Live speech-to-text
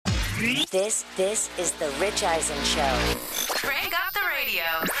This is the Rich Eisen Show. Crank up the radio.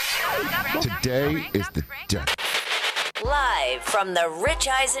 Today is the day. Live from the Rich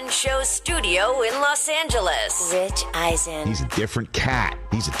Eisen Show studio in Los Angeles. Rich Eisen. He's a different cat.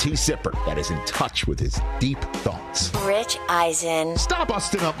 He's a tea sipper that is in touch with his deep thoughts. Rich Eisen. Stop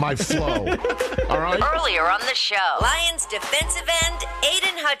busting up my flow. All right? Earlier on the show, Lions defensive end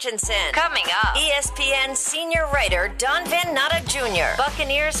Aiden Hutchinson. Coming up, ESPN senior writer Don Van Natta Jr.,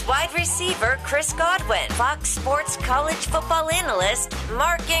 Buccaneers wide receiver Chris Godwin, Fox Sports college football analyst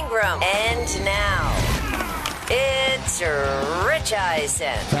Mark Ingram. And now, it's Rich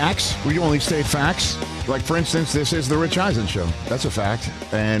Eisen. Facts. We only state facts. Like, for instance, this is the Rich Eisen Show. That's a fact.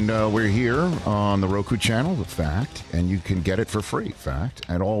 And we're here on the Roku channel, the fact. And you can get it for free, fact,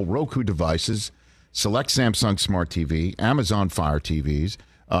 at all Roku devices, select Samsung Smart TV, Amazon Fire TVs.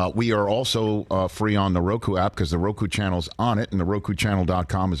 We are also free on the Roku app because the Roku channel's on it, and the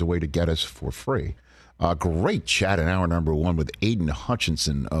RokuChannel.com is a way to get us for free. Great chat in hour number one with Aiden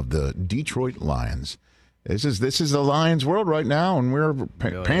Hutchinson of the Detroit Lions. This is the Lions world right now, and we're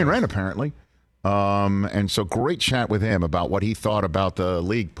paying rent, apparently. And so great chat with him about what he thought about the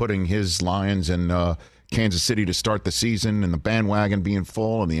league putting his Lions in Kansas City to start the season and the bandwagon being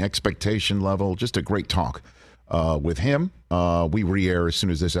full and the expectation level. Just a great talk with him. We re-air as soon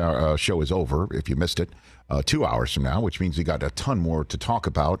as this show is over, if you missed it, 2 hours from now, which means we got a ton more to talk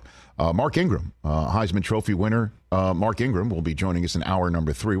about. Mark Ingram, Heisman Trophy winner. Mark Ingram will be joining us in hour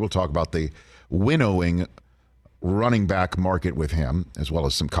number 3. We'll talk about the winnowing running back market with him, as well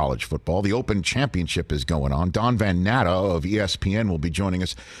as some college football. The Open Championship is going on. Don Van Natta of ESPN will be joining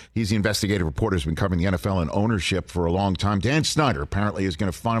us. He's the investigative reporter who's been covering the NFL and ownership for a long time. Dan Snyder apparently is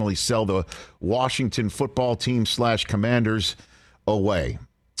going to finally sell the Washington football team / Commanders away.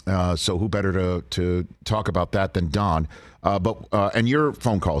 So who better to talk about that than Don? And your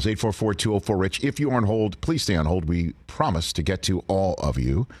phone calls, 844-204-RICH. If you are on hold, please stay on hold. We promise to get to all of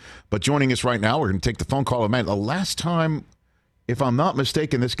you. But joining us right now, we're going to take the phone call of man. The last time, if I'm not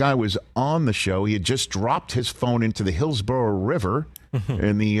mistaken, this guy was on the show. He had just dropped his phone into the Hillsborough River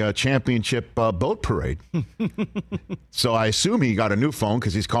in the championship boat parade. So I assume he got a new phone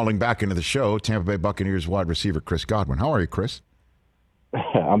because he's calling back into the show. Tampa Bay Buccaneers wide receiver Chris Godwin. How are you, Chris?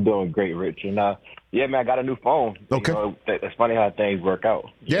 I'm doing great, Rich. And yeah, man, I got a new phone. Okay. You know, it's funny how things work out.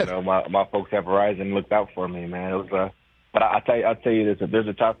 Yeah. You know, my folks at Verizon looked out for me, man. It was but I'll tell you this: if there's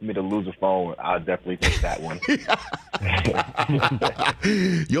a time for me to lose a phone, I'll definitely take that one.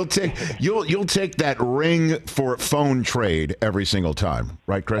 You'll take that ring for phone trade every single time,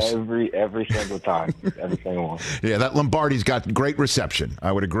 right, Chris? Every single time, every single one. Yeah, that Lombardi's got great reception.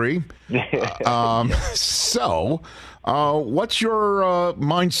 I would agree. So, what's your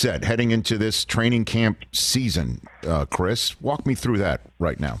mindset heading into this training camp season, Chris? Walk me through that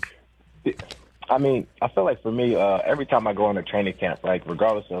right now. I mean, I feel like for me, every time I go on a training camp, like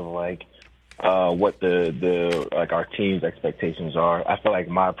regardless of like what the like our team's expectations are, I feel like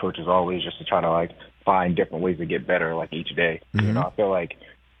my approach is always just to try to like find different ways to get better like each day. Mm-hmm. You know, I feel like,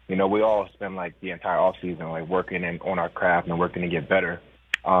 you know, we all spend like the entire off season like working on our craft and working to get better.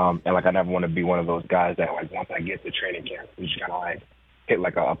 And like I never want to be one of those guys that like once I get to training camp, you just kind of like hit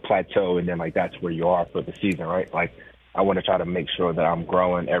like a plateau and then like that's where you are for the season, right? Like I want to try to make sure that I'm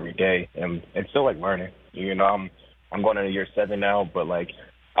growing every day and still like learning. You know, I'm going into year 7 now, but like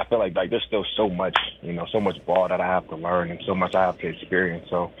I feel like there's still so much, you know, so much ball that I have to learn and so much I have to experience.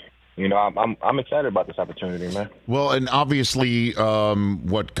 So, you know, I'm excited about this opportunity, man. Well, and obviously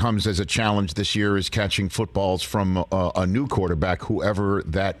what comes as a challenge this year is catching footballs from a new quarterback, whoever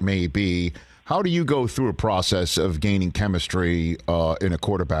that may be. How do you go through a process of gaining chemistry in a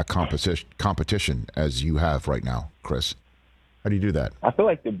quarterback competition as you have right now, Chris? How do you do that? I feel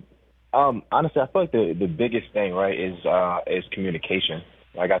like honestly, I feel like the biggest thing, right, is communication.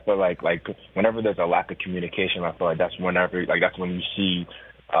 Like I feel like whenever there's a lack of communication, I feel like that's when you see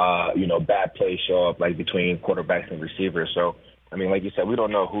you know, bad plays show up like between quarterbacks and receivers. So I mean, like you said, we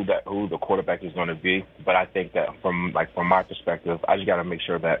don't know who the quarterback is going to be, but I think that from my perspective, I just got to make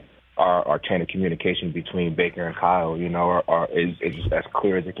sure that our chain of communication between Baker and Kyle, you know, is just as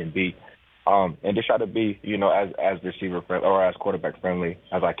clear as it can be. And just try to be, you know, as receiver friendly or as quarterback friendly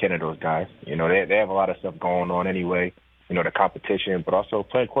as I can to those guys. You know, they have a lot of stuff going on anyway, you know, the competition, but also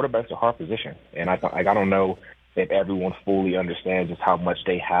playing quarterback's a hard position. And I don't know if everyone fully understands just how much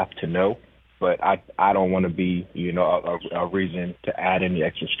they have to know, but I don't want to be, you know, a reason to add any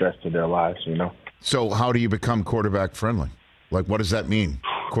extra stress to their lives, you know. So how do you become quarterback friendly? Like, what does that mean,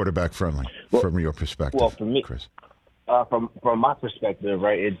 quarterback friendly, from your perspective, well, for me, Chris? From my perspective,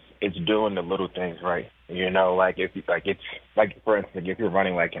 right, it's doing the little things, right. You know, like if like it's like for instance, if you're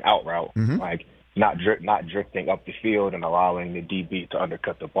running like an out route, like not drifting up the field and allowing the DB to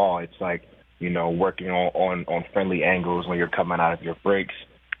undercut the ball. It's like, you know, working on friendly angles when you're coming out of your breaks.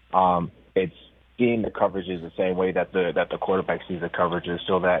 It's seeing the coverages the same way that the quarterback sees the coverages,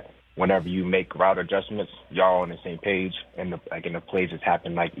 so that whenever you make route adjustments, y'all on the same page, and the plays just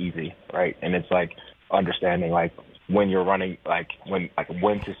happen like easy, right? And it's like understanding like when you're running, when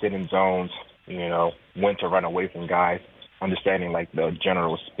to sit in zones, you know, when to run away from guys, understanding like the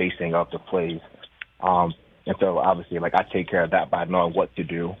general spacing of the plays. And so obviously, like, I take care of that by knowing what to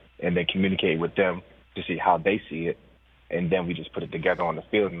do and then communicate with them to see how they see it, and then we just put it together on the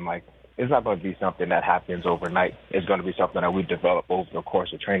field. And like, it's not going to be something that happens overnight. It's going to be something that we develop over the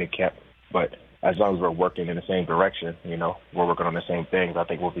course of training camp. But as long as we're working in the same direction, you know, we're working on the same things, I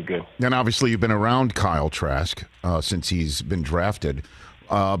think we'll be good. And obviously, you've been around Kyle Trask since he's been drafted.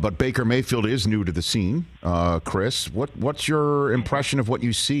 But Baker Mayfield is new to the scene. Chris, what's your impression of what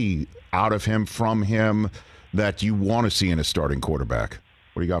you see out of him, from him, that you want to see in a starting quarterback?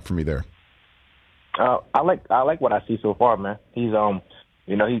 What do you got for me there? I like what I see so far, man. He's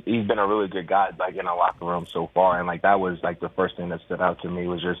you know, he's been a really good guy, like, in our locker room so far, and like that was like the first thing that stood out to me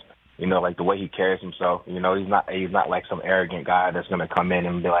was just, you know, like the way he carries himself. You know, he's not like some arrogant guy that's gonna come in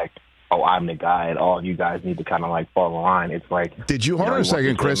and be like, oh, I'm the guy, and all you guys need to kind of like follow the line. It's like, hold on a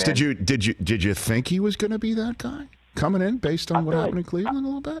second, Chris. Did you think he was going to be that guy coming in based on what happened in Cleveland a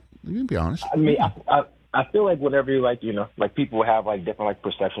little bit? You can be honest. I mean, I feel like whenever you, like, you know, like people have like different like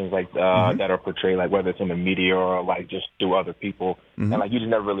perceptions like that are portrayed, like whether it's in the media or like just through other people, and like you just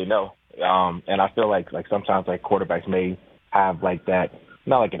never really know. And I feel like sometimes like quarterbacks may have like that,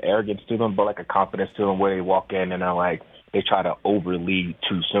 not like an arrogance to them, but like a confidence to them where they walk in and they're like, they try to overlead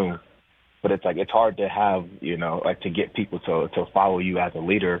too soon. But it's like, it's hard to have, you know, like to get people to follow you as a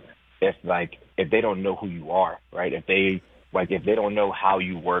leader if they don't know who you are, right? If they don't know how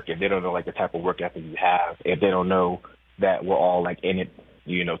you work, if they don't know like the type of work ethic you have, if they don't know that we're all like in it,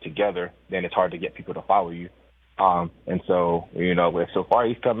 you know, together, then it's hard to get people to follow you. And so, you know, so far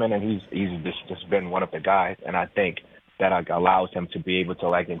he's come in and he's just been one of the guys, and I think that like allows him to be able to,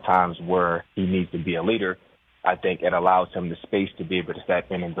 like, in times where he needs to be a leader, I think it allows him the space to be able to step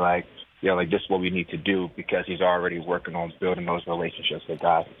in and be like, you know, like, this is what we need to do, because he's already working on building those relationships with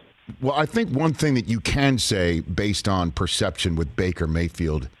guys. Well, I think one thing that you can say based on perception with Baker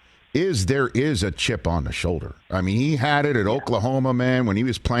Mayfield is there is a chip on the shoulder. I mean, he had it at Oklahoma, man, when he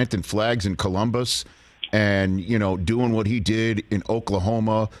was planting flags in Columbus and, you know, doing what he did in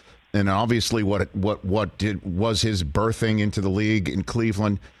Oklahoma, and obviously what was his birthing into the league in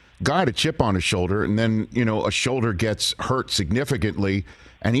Cleveland. Guy had a chip on his shoulder, and then, you know, a shoulder gets hurt significantly,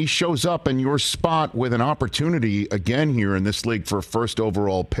 and he shows up in your spot with an opportunity again here in this league for a first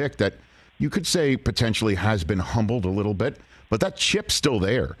overall pick that you could say potentially has been humbled a little bit, but that chip's still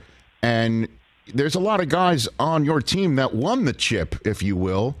there. And there's a lot of guys on your team that won the chip, if you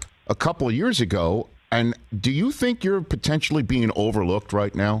will, a couple of years ago. And do you think you're potentially being overlooked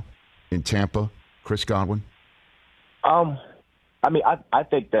right now in Tampa, Chris Godwin? I mean, I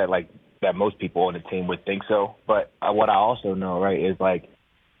think that that most people on the team would think so. But what I also know, right, is like,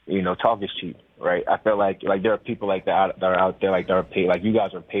 you know, talk is cheap, right? I feel like there are people like that are out there, like, that are paid, like you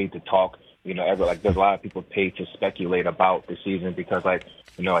guys are paid to talk. You know, there's a lot of people paid to speculate about the season because, like,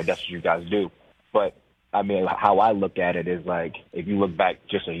 you know, like, that's what you guys do. But I mean, how I look at it is like, if you look back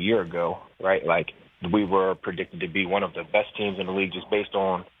just a year ago, right, like, we were predicted to be one of the best teams in the league just based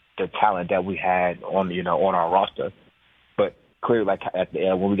on the talent that we had on our roster. But clearly, like, at the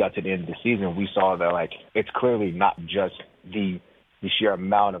end, when we got to the end of the season, we saw that, like, it's clearly not just the sheer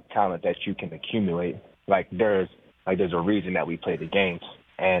amount of talent that you can accumulate. Like, there's a reason that we play the games,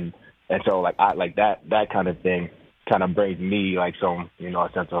 and so like that kind of thing kind of brings me like some, you know,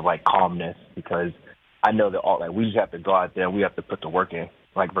 a sense of like calmness, because I know that we just have to go out there and we have to put the work in,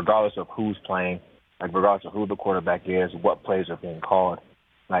 like, regardless of who's playing, like, regardless of who the quarterback is, what plays are being called.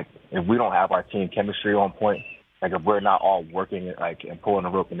 Like, if we don't have our team chemistry on point, like, if we're not all working like and pulling the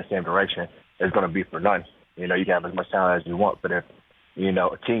rope in the same direction, it's going to be for none. You know, you can have as much talent as you want, but if, you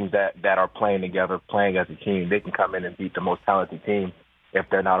know, teams that are playing together, playing as a team, they can come in and beat the most talented team if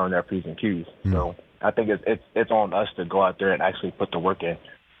they're not on their P's and Q's. So I think it's on us to go out there and actually put the work in,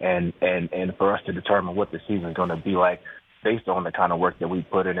 and for us to determine what the season is going to be like based on the kind of work that we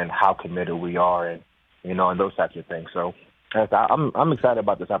put in and how committed we are, and, you know, and those types of things. So I'm excited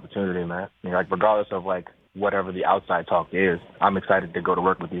about this opportunity, man. I mean, like, regardless of like whatever the outside talk is, I'm excited to go to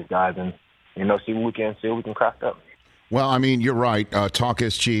work with these guys and, you know, see what we can craft up. Well, I mean, you're right. Talk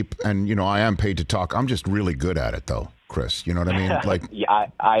is cheap, and, you know, I am paid to talk. I'm just really good at it, though, Chris. You know what I mean? Like, yeah,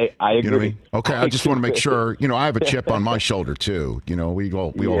 I agree. You know what I mean? Okay, I just want to make sure. I have a chip on my shoulder too. We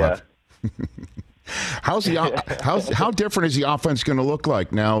all have. How different is the offense going to look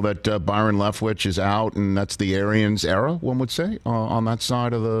like now that Byron Leftwich is out, and that's the Arians era, one would say, on that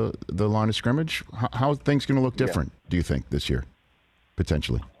side of the line of scrimmage? How are things going to look different, do you think, this year,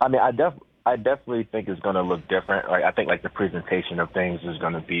 potentially? I mean, I definitely think it's going to look different. Right? I think like the presentation of things is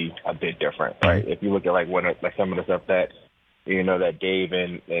going to be a bit different. Right? If you look at like some of the stuff that that Dave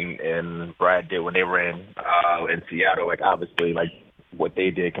and Brad did when they were in Seattle, like obviously like what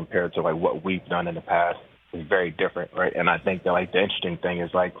they did compared to like what we've done in the past is very different, right? And I think that like the interesting thing is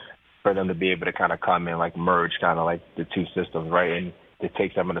like for them to be able to kind of come and like merge kind of like the two systems, right? And to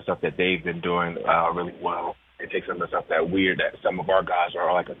take some of the stuff that they've been doing really well and take some of the stuff that some of our guys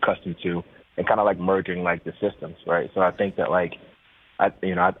are like accustomed to and kind of like merging like the systems, right? So I think that like I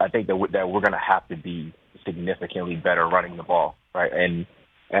think that we're going to have to be significantly better running the ball, right? And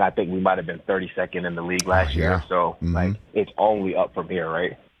I think we might have been 32nd in the league last year. So, like, it's only up from here,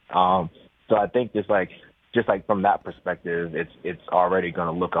 right? So I think just like from that perspective, it's already going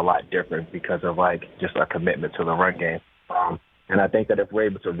to look a lot different because of, like, just a commitment to the run game. And I think that if we're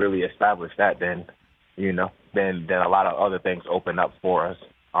able to really establish that, then a lot of other things open up for us.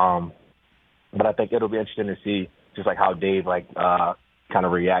 But I think it'll be interesting to see just, like, how Dave, like, kind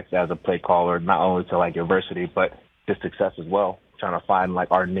of reacts as a play caller, not only to, like, adversity, but to success as well. Trying to find like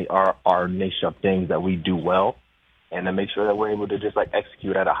our niche of things that we do well, and to make sure that we're able to just like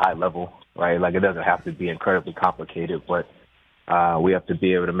execute at a high level, right? Like it doesn't have to be incredibly complicated, but we have to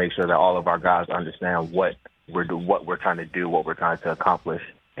be able to make sure that all of our guys understand what we're trying to do, what we're trying to accomplish,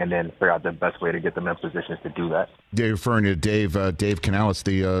 and then figure out the best way to get them in positions to do that. You're referring to Dave Canales,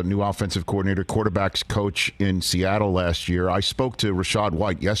 the new offensive coordinator, quarterbacks coach in Seattle last year. I spoke to Rachaad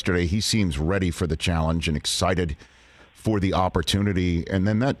White yesterday. He seems ready for the challenge and excited for the opportunity. And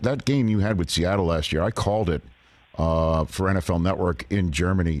then that game you had with Seattle last year, I called it for NFL Network in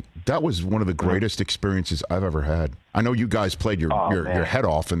Germany. That was one of the greatest experiences I've ever had. I know you guys played your head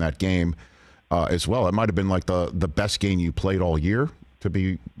off in that game as well. It might have been like the best game you played all year, to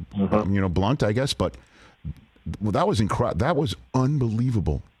be blunt, I guess. But that was incredible. That was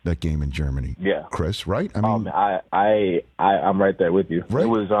unbelievable, that game in Germany. Yeah, Chris, right? I mean, I'm right there with you. Right? It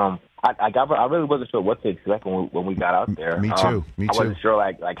was I really wasn't sure what to expect when we got out there. Me too. I wasn't sure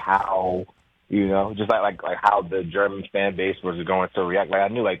like how just like how the German fan base was going to react. Like I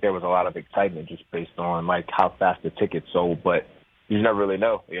knew like there was a lot of excitement just based on like how fast the tickets sold, but you never really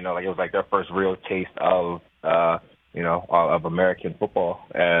know. Like it was like their first real taste of of American football,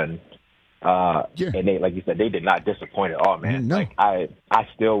 and and they, like you said, they did not disappoint at all, man. No. Like I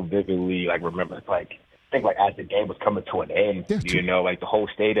still vividly like remember like. I think like as the game was coming to an end, like the whole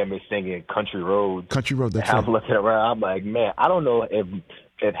stadium is singing Country Road. Country Road, that's and right. I'm looking around, I'm like, man, I don't know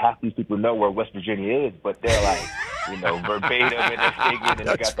if half these people know where West Virginia is, but they're like, verbatim and they're singing and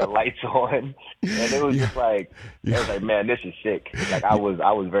they got the lights on. And it was just like, I was like, man, this is sick. Like I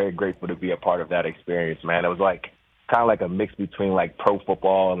was very grateful to be a part of that experience, man. It was like kind of like a mix between like pro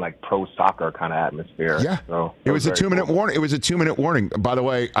football and like pro soccer kind of atmosphere. Yeah. So it was a 2-minute warning. It was a 2-minute warning. By the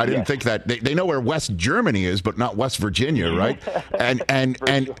way, I didn't think that they know where West Germany is, but not West Virginia, right? and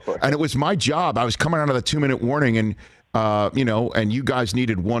it was my job. I was coming out of the 2-minute warning, and and you guys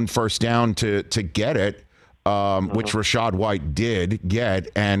needed one first down to get it, which Rachaad White did get,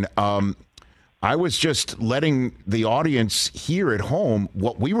 and I was just letting the audience hear at home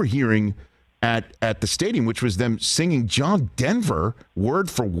what we were hearing at the stadium, which was them singing John Denver word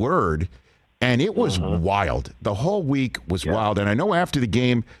for word, and it was wild. The whole week was wild, and I know after the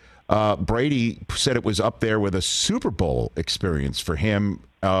game, Brady said it was up there with a Super Bowl experience for him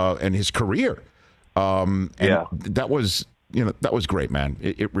and his career. That was that was great, man.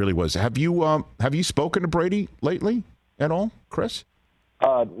 It really was. Have you spoken to Brady lately at all, Chris?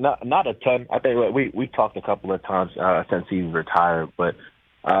 Not a ton. I think we talked a couple of times since he's retired, but.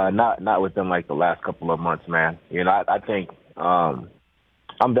 Not within like the last couple of months, man. I think I'm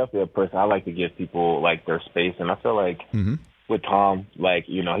definitely a person. I like to give people like their space, and I feel like with Tom, like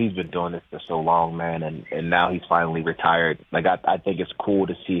he's been doing this for so long, man, and now he's finally retired. Like I think it's cool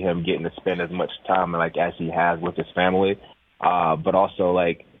to see him getting to spend as much time like as he has with his family, but also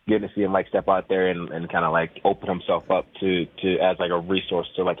like getting to see him like step out there and kind of like open himself up to as like a resource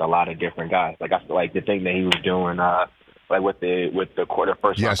to like a lot of different guys. Like I feel like the thing that he was doing. Like with the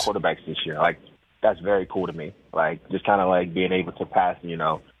first round quarterbacks this year, like that's very cool to me. Like just kind of like being able to pass,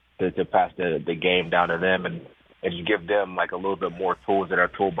 to pass the game down to them and just give them like a little bit more tools in their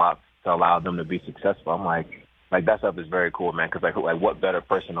toolbox to allow them to be successful. I'm like that stuff is very cool, man. Because like what better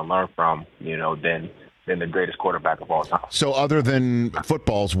person to learn from, than than the greatest quarterback of all time. So other than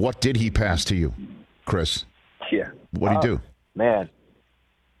footballs, what did he pass to you, Chris? Yeah. What did he do? Man,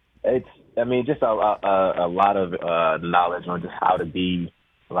 just a lot of knowledge on just how to be,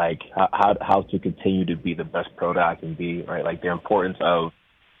 like, how to continue to be the best pro that I can be, right? Like, the importance of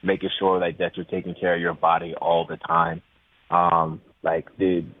making sure that you're taking care of your body all the time. How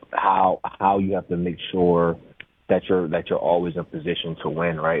you have to make sure that you're always in position to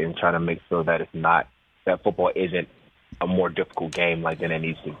win, right? And try to make sure that it's not, that football isn't a more difficult game than it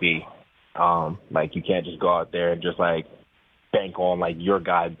needs to be. You can't just go out there and just bank on your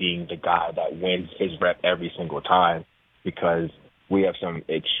guy being the guy that wins his rep every single time, because we have some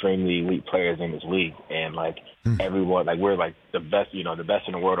extremely elite players in this league, and everyone, we're the best, the best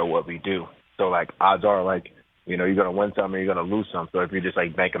in the world at what we do. So odds are you're gonna win some or you're gonna lose some. So if you're just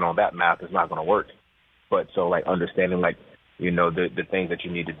banking on that math, it's not gonna work. But so understanding the things that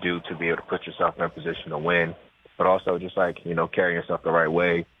you need to do to be able to put yourself in a position to win, but also just carrying yourself the right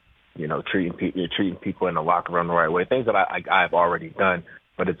way, treating people in the locker room the right way, things that I've already done.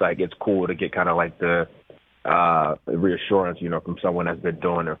 But it's cool to get kind of the reassurance, from someone that's been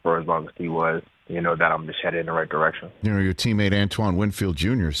doing it for as long as he was, that I'm just headed in the right direction. Your teammate Antoine Winfield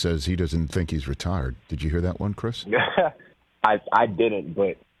Jr. says he doesn't think he's retired. Did you hear that one, Chris? I didn't,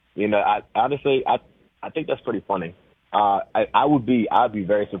 but honestly, I think that's pretty funny. I'd be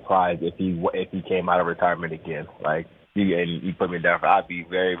very surprised if he came out of retirement again. You put me down for, I'd be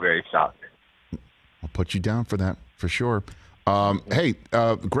very, very shocked. I'll put you down for that for sure. Hey,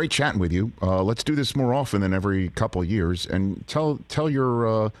 great chatting with you. Let's do this more often than every couple of years. And tell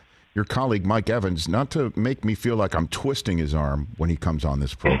your colleague Mike Evans not to make me feel like I'm twisting his arm when he comes on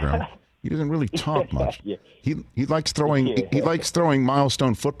this program. He doesn't really talk much. Yeah. He likes throwing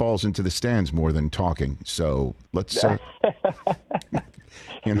milestone footballs into the stands more than talking. So let's.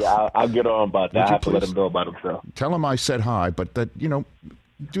 Yeah, I'll get on about that. I have to let him know about himself. Tell him I said hi, but that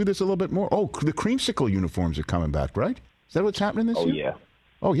do this a little bit more. Oh, the creamsicle uniforms are coming back, right? Is that what's happening this year?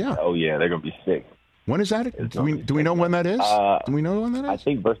 Oh yeah. Oh yeah, they're gonna be sick. When is that? Do we know when that is? Do we know when that is? I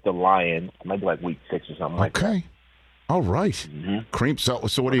think versus the Lions, it might be week 6 or something like that. Okay. All right. Mm-hmm. Cream. So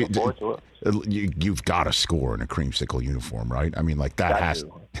what do you do? You've got to score in a creamsicle uniform, right? I mean, that has.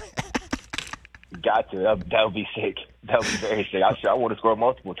 Got to. That would be sick. That would be very sick. I want to score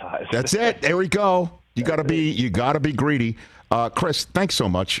multiple times. That's it. There we go. You got to be greedy. Chris, thanks so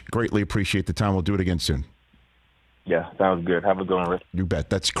much. Greatly appreciate the time. We'll do it again soon. Yeah, sounds good. Have a good one, Rick. You bet.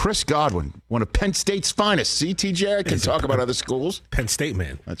 That's Chris Godwin, one of Penn State's finest. CTJ, I can talk about other schools. Penn State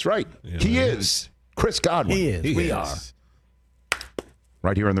man. That's right. He is. Chris Godwin. He is. We are.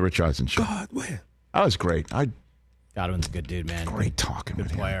 Right here on the Rich Eisen Show. Godwin. That was great. Godwin's a good dude, man. Great talking good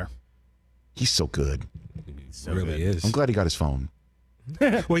with player. him. He's so good. So really good. is. I'm glad he got his phone.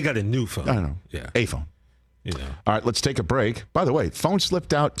 Well, he got a new phone. I don't know. Yeah. A phone. All right, let's take a break. By the way, phone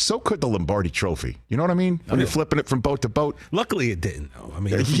slipped out. So could the Lombardi Trophy. You know what I mean? When you're flipping it from boat to boat. Luckily, it didn't, though. I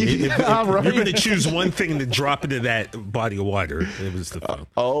mean, Right. you're going to choose one thing to drop into that body of water. It was the phone.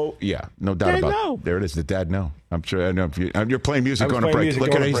 Oh, yeah. No doubt about it. There it is. The dad no. I'm sure. I know if you're playing music on a break.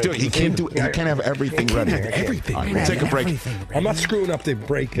 Look at what he's doing. He can't have everything ready. Everything. All right, we'll take a break. I'm not screwing up the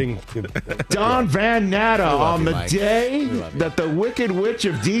breaking. Don Van Natta on the Mike. day that the Wicked Witch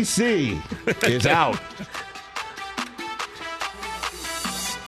of D.C. is out.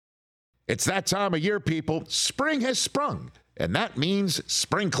 It's that time of year, people. Spring has sprung, and that means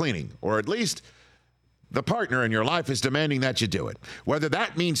spring cleaning, or at least the partner in your life is demanding that you do it. Whether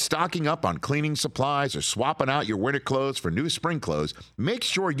that means stocking up on cleaning supplies or swapping out your winter clothes for new spring clothes, make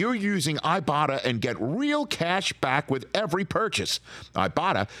sure you're using Ibotta and get real cash back with every purchase.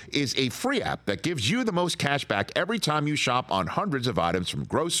 Ibotta is a free app that gives you the most cash back every time you shop on hundreds of items, from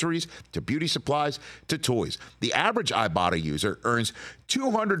groceries to beauty supplies to toys. The average Ibotta user earns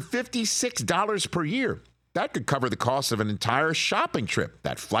 $256 per year. That could cover the cost of an entire shopping trip,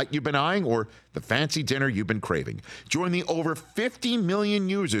 that flight you've been eyeing, or the fancy dinner you've been craving. Join the over 50 million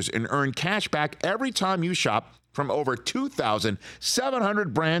users and earn cash back every time you shop from over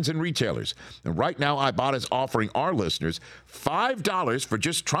 2,700 brands and retailers. And right now, Ibotta is offering our listeners $5 for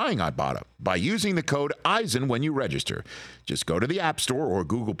just trying Ibotta by using the code EISEN when you register. Just go to the App Store or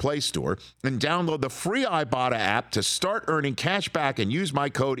Google Play Store and download the free Ibotta app to start earning cash back and use my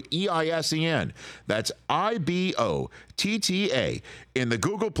code EISEN. That's IBOTTA in the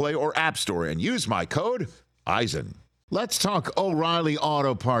Google Play or App Store and use my code EISEN. Let's talk O'Reilly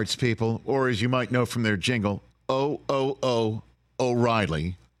Auto Parts, people, or as you might know from their jingle, O'Reilly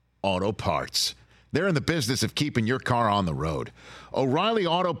Auto Parts. They're in the business of keeping your car on the road. O'Reilly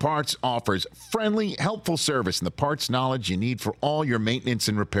Auto Parts offers friendly, helpful service and the parts knowledge you need for all your maintenance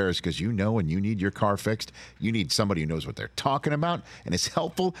and repairs, because you know when you need your car fixed, you need somebody who knows what they're talking about and is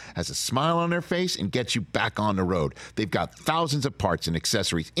helpful, has a smile on their face, and gets you back on the road. They've got thousands of parts and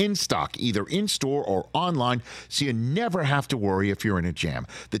accessories in stock, either in-store or online, so you never have to worry if you're in a jam.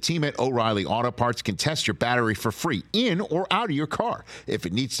 The team at O'Reilly Auto Parts can test your battery for free in or out of your car. If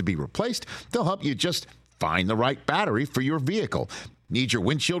it needs to be replaced, they'll help you just find the right battery for your vehicle. Need your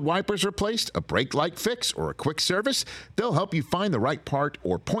windshield wipers replaced, a brake light fix, or a quick service? They'll help you find the right part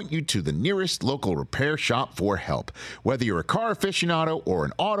or point you to the nearest local repair shop for help. Whether you're a car aficionado or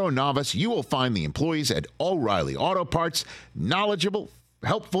an auto novice, you will find the employees at O'Reilly Auto Parts knowledgeable,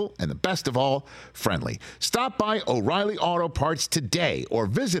 helpful, and the best of all, friendly. Stop by O'Reilly Auto Parts today or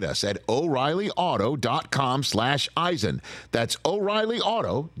visit us at O'ReillyAuto.com/Eisen. That's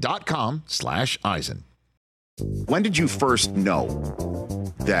O'ReillyAuto.com/Eisen. When did you first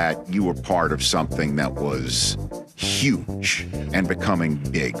know that you were part of something that was huge and becoming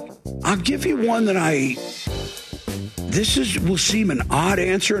big? I'll give you one that will seem an odd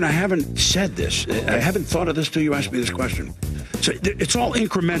answer, and I haven't said this. I haven't thought of this till you asked me this question. So it's all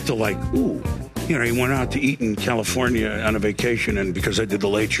incremental, like, ooh, you went out to eat in California on a vacation, and because I did the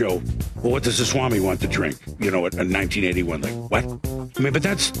Late Show, well, what does the Swami want to drink? At 1981, like, what? I mean, but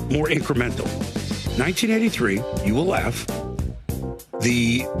that's more incremental. 1983, you will laugh,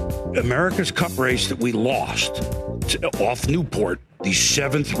 the America's Cup race that we lost off Newport, the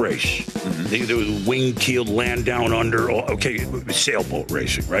 7th race. Mm-hmm. The wing-keeled, land down under, sailboat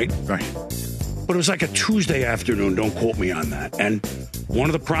racing, right? Right. But it was like a Tuesday afternoon, don't quote me on that. And one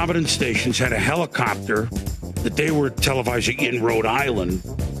of the Providence stations had a helicopter that they were televising in Rhode Island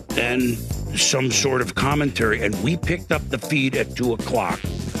and some sort of commentary. And we picked up the feed at 2 o'clock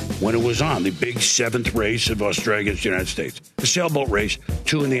when it was on, the big 7th race of Australia against the United States. The sailboat race,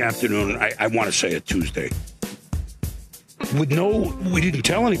 2 in the afternoon, I want to say a Tuesday. We didn't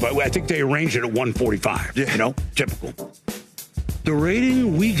tell anybody. I think they arranged it at 1:45, typical. The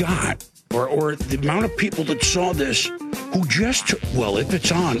rating we got, or the amount of people that saw this, who just, if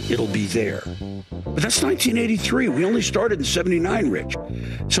it's on, it'll be there. But that's 1983. We only started in 79, Rich.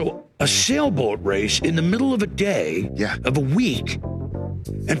 So a sailboat race in the middle of a day, of a week,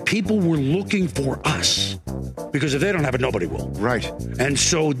 and people were looking for us. Because if they don't have it, nobody will. Right. And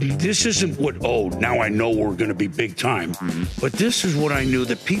so this isn't now I know we're going to be big time. Mm-hmm. But this is what I knew,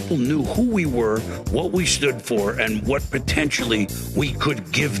 that people knew who we were, what we stood for, and what potentially we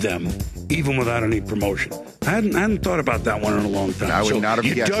could give them, even without any promotion. I hadn't thought about that one in a long time. I would not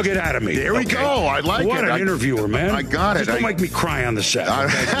have guessed. Dug it out of me. There we go. I like what it. What an interviewer, man. I got it. Just don't make me cry on the set.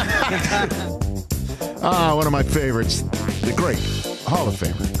 One of my favorites, the great Hall of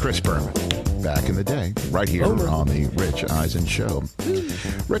Famer, Chris Berman. Back in the day, right here on the Rich Eisen Show.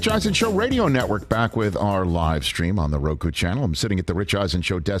 Rich Eisen Show Radio Network, back with our live stream on the Roku channel. I'm sitting at the Rich Eisen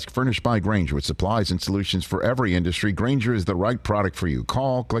Show desk, furnished by Grainger, with supplies and solutions for every industry. Grainger is the right product for you.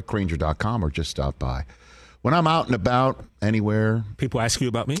 Call, click Grainger.com, or just stop by. When I'm out and about anywhere, people ask you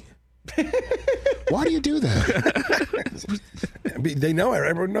about me. Why do you do that? They know.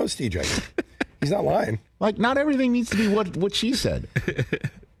 Everyone knows TJ. He's not lying. Like, not everything needs to be what she said.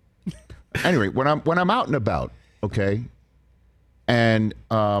 Anyway, when I'm out and about, okay, and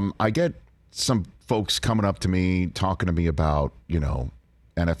I get some folks coming up to me, talking to me about,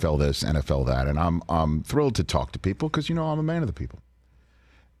 NFL this, NFL that, and I'm thrilled to talk to people because, I'm a man of the people.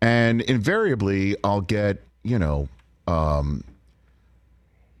 And invariably, I'll get, who's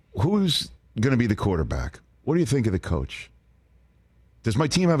going to be the quarterback? What do you think of the coach? Does my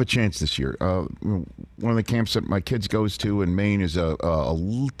team have a chance this year? One of the camps that my kids goes to in Maine is a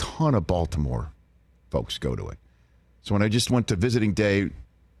ton of Baltimore folks go to it. So when I just went to visiting day,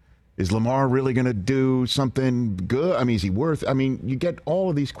 is Lamar really going to do something good? I mean, is he worth? I mean, you get all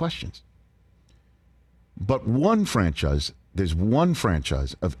of these questions. But there's one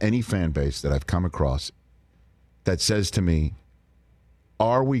franchise of any fan base that I've come across that says to me,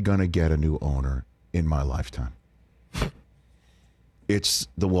 are we going to get a new owner in my lifetime? It's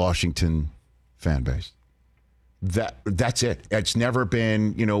the Washington fan base. That's it. It's never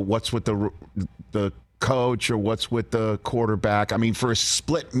been, what's with the coach or what's with the quarterback. I mean, for a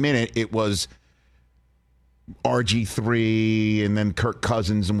split minute, it was RG3 and then Kirk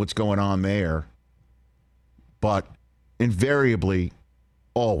Cousins and what's going on there. But invariably,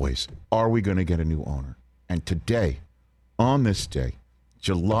 always, are we going to get a new owner? And today, on this day,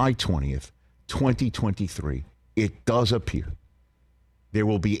 July 20th, 2023, it does appear there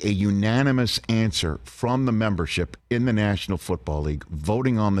will be a unanimous answer from the membership in the National Football League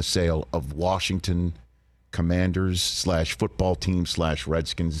voting on the sale of Washington Commanders / football team /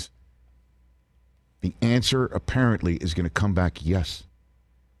 Redskins. The answer apparently is going to come back, yes,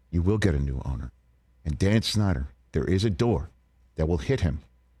 you will get a new owner. And Dan Snyder, there is a door that will hit him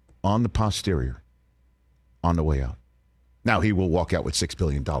on the posterior on the way out. Now he will walk out with $6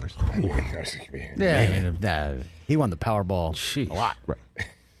 billion. Yeah, he won the Powerball a lot. Right.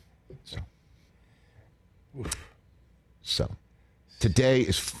 So today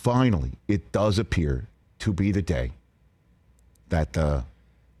is finally, it does appear to be the day that the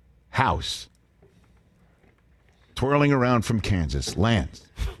House, twirling around from Kansas, lands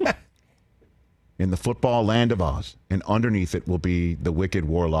in the football land of Oz, and underneath it will be the wicked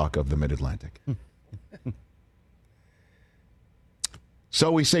warlock of the Mid-Atlantic. So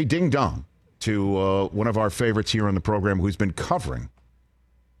we say ding dong to one of our favorites here on the program who's been covering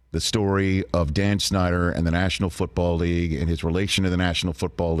the story of Dan Snyder and the National Football League and his relation to the National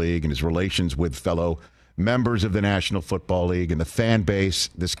Football League and his relations with fellow members of the National Football League and the fan base.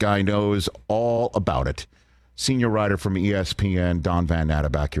 This guy knows all about it. Senior writer from ESPN, Don Van Natta,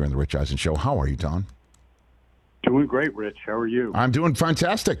 back here in the Rich Eisen Show. How are you, Don? Doing great, Rich. How are you? I'm doing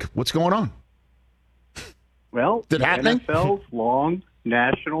fantastic. What's going on? Well, Is it happening? NFL's long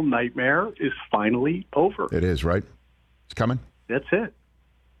national nightmare is finally over. It is, right? It's coming? That's it.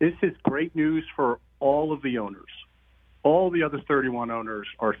 This is great news for all of the owners. All the other 31 owners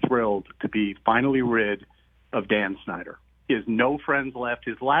are thrilled to be finally rid of Dan Snyder. He has no friends left.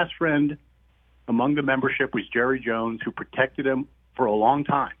 His last friend among the membership was Jerry Jones, who protected him for a long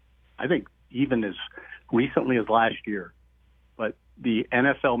time. I think even as recently as last year. But the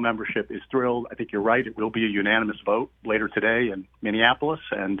NFL membership is thrilled. I think you're right. It will be a unanimous vote later today in Minneapolis,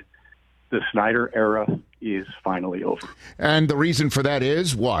 and the Snyder era is finally over. And the reason for that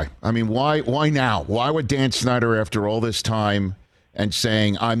is why? I mean, why now? Why would Dan Snyder, after all this time and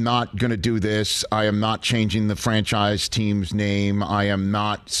saying, I'm not going to do this, I am not changing the franchise team's name, I am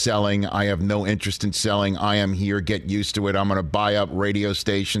not selling, I have no interest in selling, I am here, get used to it, I'm going to buy up radio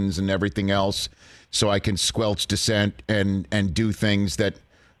stations and everything else so I can squelch dissent and do things that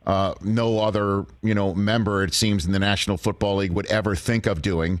no other member, it seems, in the National Football League would ever think of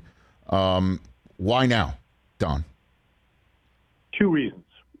doing. Why now, Don? Two reasons.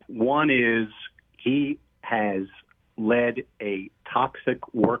 One is he has led a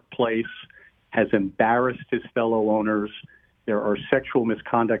toxic workplace, has embarrassed his fellow owners. There are sexual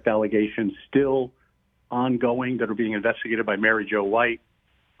misconduct allegations still ongoing that are being investigated by Mary Jo White.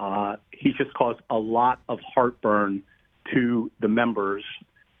 He just caused a lot of heartburn to the members.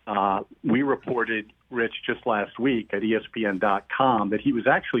 We reported, Rich, just last week at ESPN.com that he was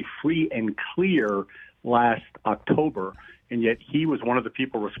actually free and clear last October, and yet he was one of the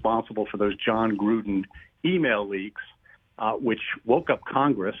people responsible for those John Gruden email leaks, which woke up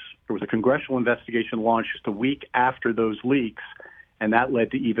Congress. There was a congressional investigation launched just a week after those leaks, and that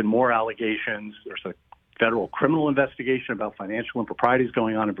led to even more allegations. There's a federal criminal investigation about financial improprieties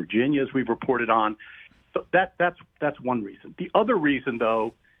going on in Virginia, as we've reported on. So that's one reason. The other reason,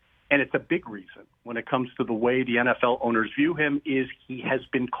 though, and it's a big reason when it comes to the way the NFL owners view him, is he has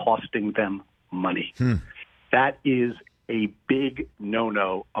been costing them money. That is a big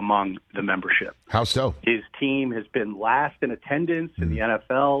no-no among the membership. How so? His team has been last in attendance in the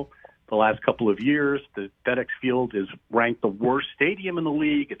NFL the last couple of years. The FedEx Field is ranked the worst stadium in the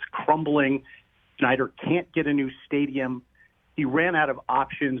league. It's crumbling. Snyder can't get a new stadium. He ran out of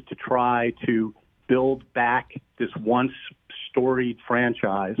options to try to build back this once storied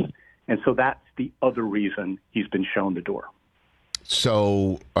franchise. And so that's the other reason he's been shown the door.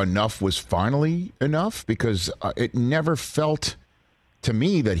 So enough was finally enough? Because it never felt to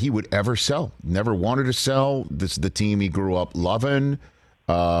me that he would ever sell. Never wanted to sell. This is the team he grew up loving.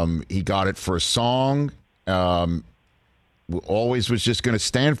 He got it for a song. Always was just going to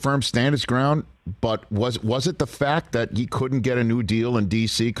stand firm, stand his ground. But was it the fact that he couldn't get a new deal in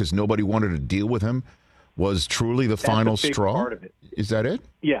D.C. because nobody wanted to deal with him was truly the final straw? Part of it. Is that it?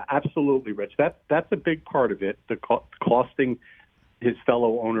 Yeah, absolutely, Rich. That's a big part of it, the costing his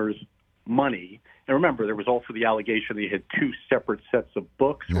fellow owners money. And remember, there was also the allegation that he had two separate sets of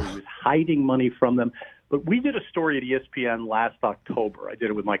books where he was hiding money from them. But we did a story at ESPN last October. I did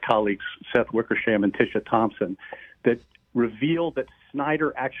it with my colleagues Seth Wickersham and Tisha Thompson that revealed that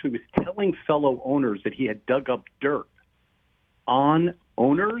Snyder actually was telling fellow owners that he had dug up dirt on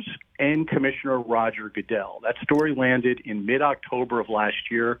owners and Commissioner Roger Goodell. That story landed in mid-October of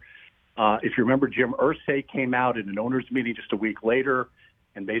last year. If you remember, Jim Irsay came out in an owners meeting just a week later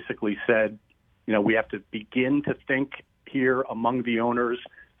and basically said, we have to begin to think appear among the owners,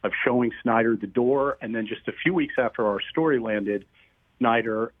 of showing Snyder the door. And then just a few weeks after our story landed,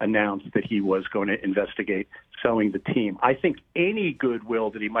 Snyder announced that he was going to investigate selling the team. I think any goodwill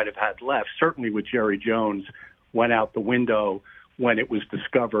that he might have had left, certainly with Jerry Jones, went out the window when it was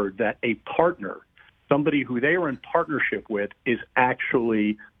discovered that a partner, somebody who they were in partnership with, is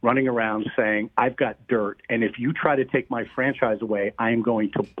actually running around saying, I've got dirt, and if you try to take my franchise away, I am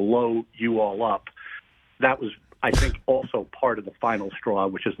going to blow you all up. That was, I think, also part of the final straw,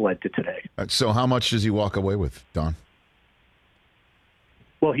 which has led to today. So how much does he walk away with, Don?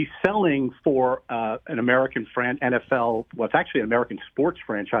 Well, he's selling for an American NFL, well, it's actually an American sports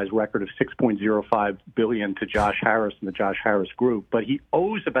franchise record of $6.05 billion to Josh Harris and the Josh Harris Group, but he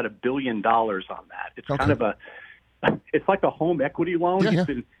owes about $1 billion on that. It's kind of it's like a home equity loan. Yeah,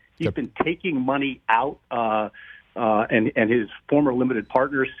 He's been taking money out, and his former limited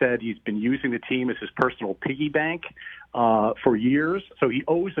partner said he's been using the team as his personal piggy bank for years. So he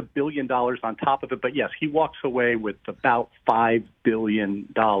owes $1 billion on top of it. But yes, he walks away with about $5 billion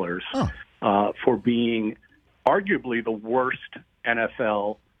for being arguably the worst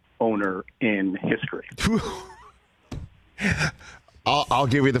NFL owner in history. I'll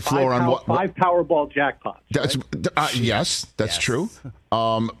give you the floor on what 5 Powerball jackpots. That's yes, that's true.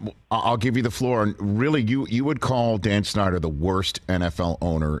 I'll give you the floor. And really, you would call Dan Snyder the worst NFL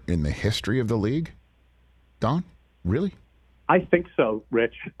owner in the history of the league, Don? Really? I think so,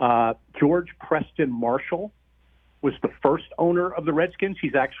 Rich. George Preston Marshall was the first owner of the Redskins.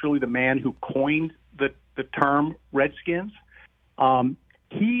 He's actually the man who coined the term Redskins.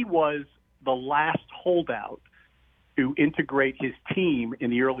 He was the last holdout to integrate his team in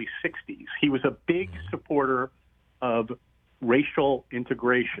the early 60s. He was a big supporter of racial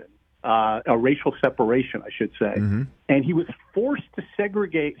integration, racial separation, I should say. Mm-hmm. And he was forced to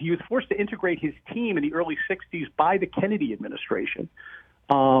segregate. He was forced to integrate his team in the early 60s by the Kennedy administration.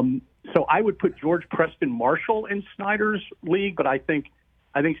 So I would put George Preston Marshall in Snyder's league, but I think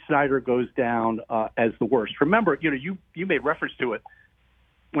Snyder goes down as the worst. Remember, you made reference to it.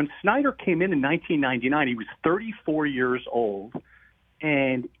 When Snyder came in 1999, he was 34 years old,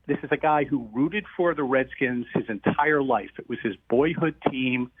 and this is a guy who rooted for the Redskins his entire life. It was his boyhood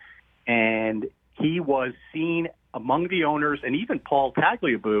team, and he was seen among the owners and even Paul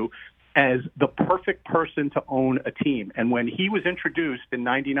Tagliabue as the perfect person to own a team. And when he was introduced in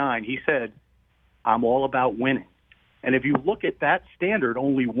 99, he said, I'm all about winning. And if you look at that standard,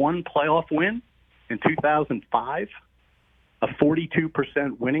 only one playoff win in 2005, a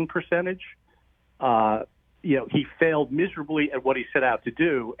 42% winning percentage. He failed miserably at what he set out to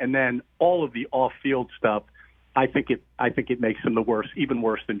do, and then all of the off-field stuff. I think it makes him the worst, even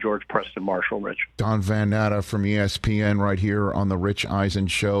worse than George Preston Marshall. Rich. Don Van Natta from ESPN, right here on the Rich Eisen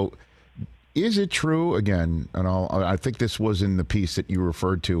Show. Is it true again? And I think this was in the piece that you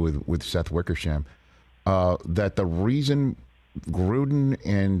referred to with Seth Wickersham, that the reason Gruden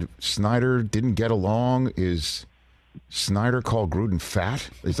and Snyder didn't get along is Snyder called Gruden fat?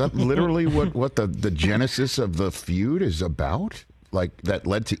 Is that literally what the genesis of the feud is about? Like that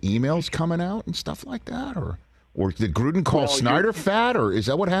led to emails coming out and stuff like that? Or did Gruden call Snyder fat? Or is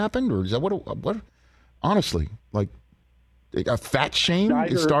that what happened? Or is that what honestly, like a fat shame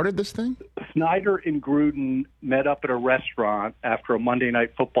started this thing? Snyder and Gruden met up at a restaurant after a Monday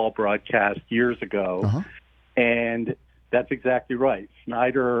Night Football broadcast years ago. And that's exactly right.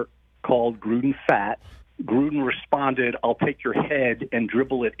 Snyder called Gruden fat. Gruden responded, I'll take your head and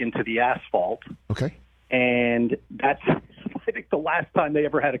dribble it into the asphalt. Okay. And that's, I think, the last time they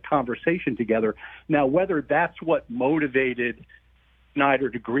ever had a conversation together. Now, whether that's what motivated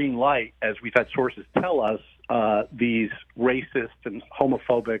Snyder to green light, as we've had sources tell us, these racist and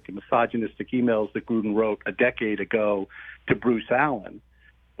homophobic and misogynistic emails that Gruden wrote a decade ago to Bruce Allen,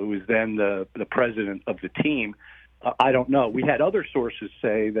 who was then the president of the team, I don't know. We had other sources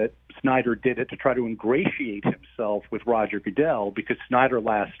say that Snyder did it to try to ingratiate himself with Roger Goodell because Snyder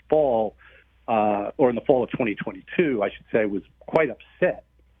last fall, or in the fall of 2022, I should say, was quite upset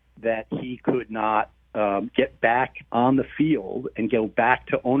that he could not get back on the field and go back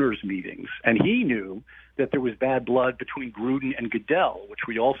to owners' meetings. And he knew that there was bad blood between Gruden and Goodell, which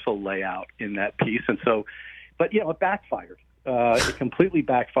we also lay out in that piece. And so, but, it backfired. It completely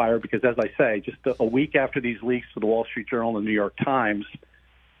backfired because, as I say, just a week after these leaks to the Wall Street Journal and the New York Times,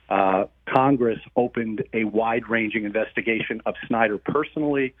 Congress opened a wide-ranging investigation of Snyder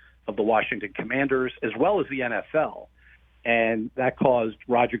personally, of the Washington Commanders, as well as the NFL. And that caused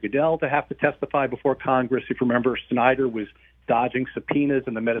Roger Goodell to have to testify before Congress. If you remember, Snyder was dodging subpoenas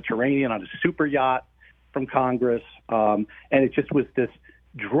in the Mediterranean on a super yacht from Congress. And it just was this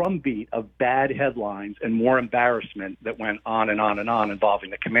drumbeat of bad headlines and more embarrassment that went on and on and on involving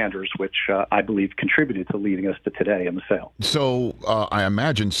the Commanders, which I believe contributed to leading us to today in the sale. So I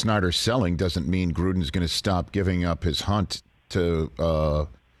imagine Snyder selling doesn't mean Gruden's going to stop giving up his hunt to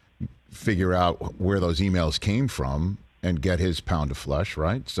figure out where those emails came from and get his pound of flesh,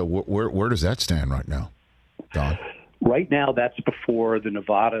 right? So where does that stand right now, Don? Right now, that's before the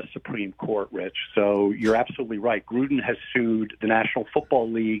Nevada Supreme Court, Rich. So you're absolutely right. Gruden has sued the National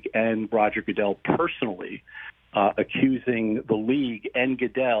Football League and Roger Goodell personally, accusing the league and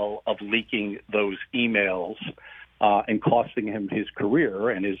Goodell of leaking those emails and costing him his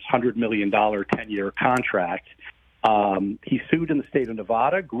career and his $100 million 10-year contract. He sued in the state of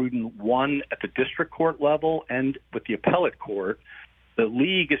Nevada. Gruden won at the district court level and with the appellate court. The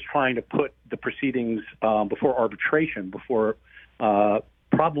league is trying to put the proceedings before arbitration, before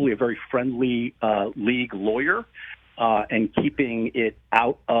probably a very friendly league lawyer, and keeping it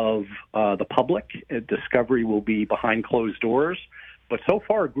out of the public. Discovery will be behind closed doors. But so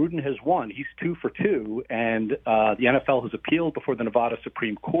far, Gruden has won. He's 2 for 2, and the NFL has appealed before the Nevada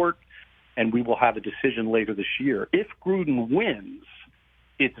Supreme Court, and we will have a decision later this year. If Gruden wins,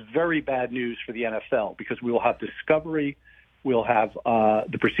 it's very bad news for the NFL because we will have discovery. We'll have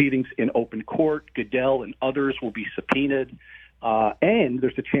the proceedings in open court. Goodell and others will be subpoenaed. And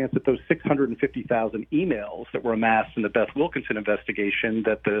there's a chance that those 650,000 emails that were amassed in the Beth Wilkinson investigation,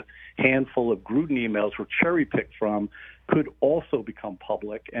 that the handful of Gruden emails were cherry-picked from, could also become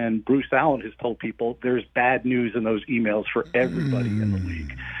public. And Bruce Allen has told people there's bad news in those emails for everybody in the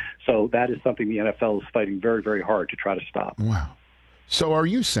league. So that is something the NFL is fighting very, very hard to try to stop. Wow. So are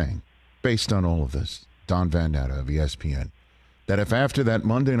you saying, based on all of this, Don Van Natta of ESPN, that if after that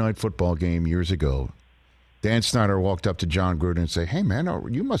Monday Night Football game years ago, Dan Snyder walked up to John Gruden and say, "Hey, man,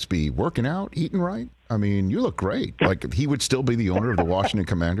 you must be working out, eating right. I mean, you look great." Like he would still be the owner of the Washington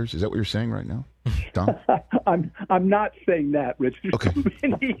Commanders? Is that what you're saying right now, Don? I'm not saying that, Rich. Okay.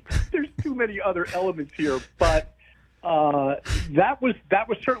 There's too many other elements here, but that was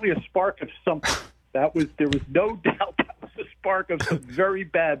certainly a spark of something. There was no doubt that was a spark of some very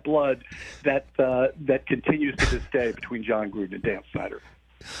bad blood that continues to this day between John Gruden and Dan Snyder.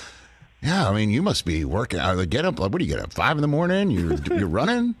 Yeah, I mean, you must be working out. Get up. What do you get up 5 a.m? You're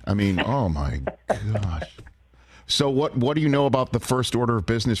running. I mean, oh my gosh. So what do you know about the first order of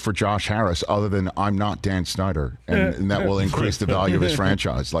business for Josh Harris other than I'm not Dan Snyder, and that will increase the value of his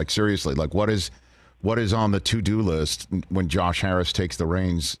franchise? Like seriously, like what is on the to-do list when Josh Harris takes the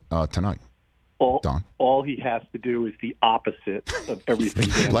reins tonight? All he has to do is the opposite of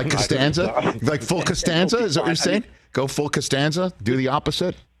everything. Like Costanza? Like full Costanza? Is that what you're saying? Go full Costanza? Do the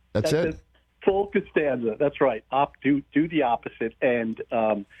opposite? That's it? Full Costanza. That's right. Do the opposite. And,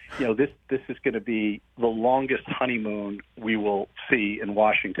 this is going to be the longest honeymoon we will see in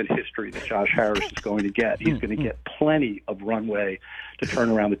Washington history that Josh Harris is going to get. He's going to get plenty of runway to turn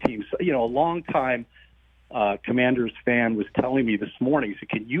around the team. So, a long-time Commanders fan was telling me this morning, he said,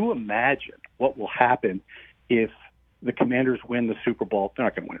 can you imagine what will happen if the Commanders win the Super Bowl? They're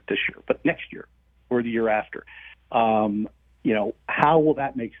not going to win it this year, but next year or the year after. How will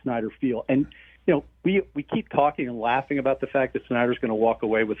that make Snyder feel? And, we keep talking and laughing about the fact that Snyder's going to walk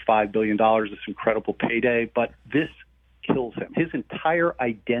away with $5 billion, this incredible payday, but this kills him. His entire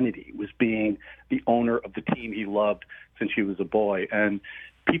identity was being the owner of the team he loved since he was a boy. And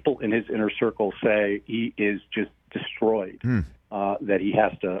people in his inner circle say he is just destroyed, that he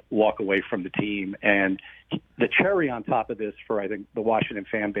has to walk away from the team. And the cherry on top of this for, I think, the Washington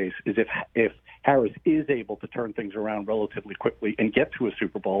fan base is if Harris is able to turn things around relatively quickly and get to a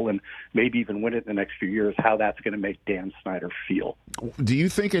Super Bowl and maybe even win it in the next few years, how that's going to make Dan Snyder feel. Do you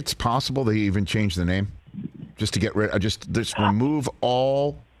think it's possible they even change the name just to get rid of, just remove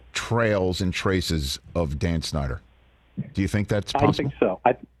all trails and traces of Dan Snyder? Do you think that's possible? I think so.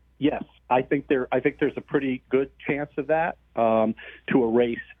 Yes. I think there's a pretty good chance of that, to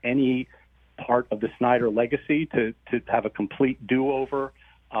erase any part of the Snyder legacy, to have a complete do-over.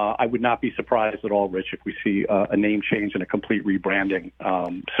 I would not be surprised at all, Rich, if we see a name change and a complete rebranding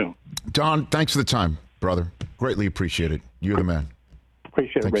soon. Don, thanks for the time, brother. Greatly appreciate it. You're the man.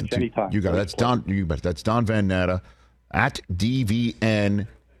 Appreciate it, Rich. Anytime. You got it. That's Don. You bet. That's Don Van Natta at DVNJR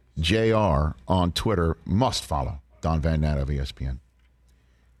on Twitter. Must follow Don Van Natta of ESPN.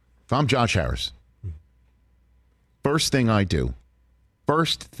 If I'm Josh Harris, first thing I do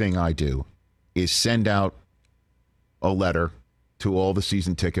is send out a letter to all the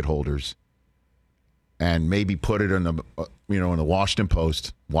season ticket holders and maybe put it in the in the Washington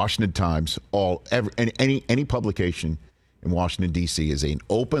Post, Washington Times, any publication in Washington D.C. is an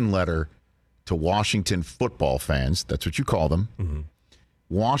open letter to Washington football fans. That's what you call them. Mm-hmm.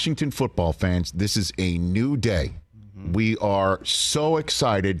 Washington football fans, this is a new day. We are so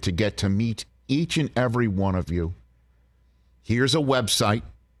excited to get to meet each and every one of you. Here's a website.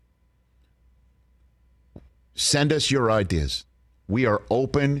 Send us your ideas. We are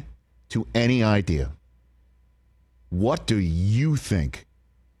open to any idea. What do you think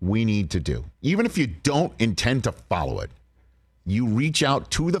we need to do? Even if you don't intend to follow it, you reach out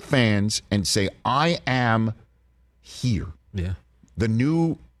to the fans and say, I am here. Yeah. The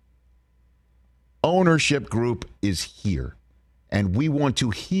new ownership group is here, and we want to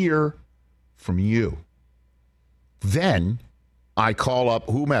hear from you. Then I call up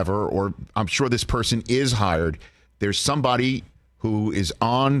whomever, or I'm sure this person is hired. There's somebody who is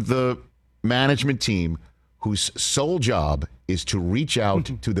on the management team whose sole job is to reach out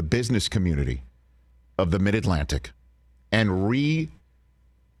to the business community of the Mid-Atlantic and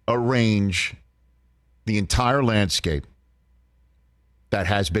rearrange the entire landscape that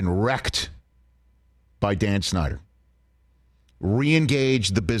has been wrecked by Dan Snyder. Re-engage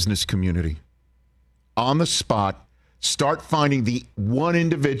the business community on the spot. Start finding the one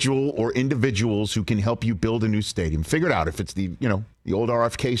individual or individuals who can help you build a new stadium. Figure it out if it's the old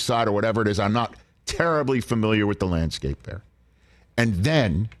RFK side or whatever it is. I'm not terribly familiar with the landscape there. And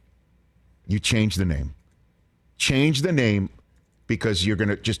then you change the name. Change the name because you're going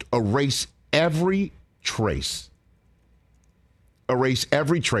to just erase every trace. Erase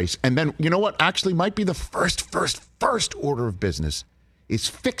every trace. And then, you know what actually might be the first order of business is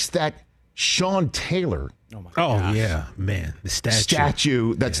fix that Sean Taylor. Oh yeah, man. The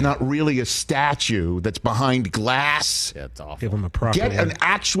statue that's not really a statue, that's behind glass. Yeah, it's awful. Give him a proper Get an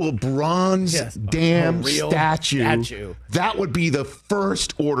actual bronze damn statue. That would be the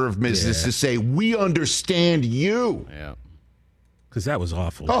first order of business to say, we understand you. Yeah. Because that was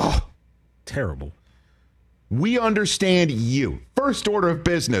awful. Oh. Terrible. We understand you. First order of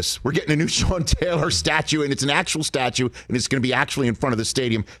business. We're getting a new Sean Taylor statue, and it's an actual statue, and it's going to be actually in front of the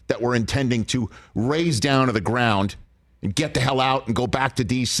stadium that we're intending to raise down to the ground and get the hell out and go back to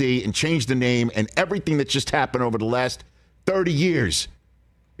D.C. and change the name and everything that's just happened over the last 30 years.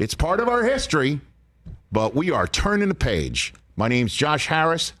 It's part of our history, but we are turning the page. My name's Josh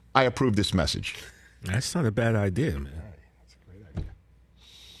Harris. I approve this message. That's not a bad idea, man.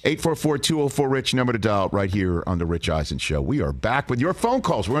 844-204-RICH, number to dial right here on The Rich Eisen Show. We are back with your phone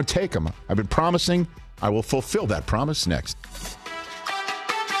calls. We're going to take them. I've been promising I will fulfill that promise next.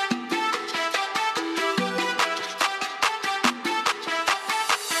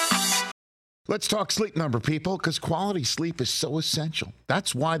 Let's talk Sleep Number, people, because quality sleep is so essential.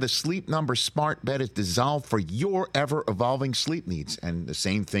 That's why the Sleep Number smart bed is designed for your ever-evolving sleep needs, and the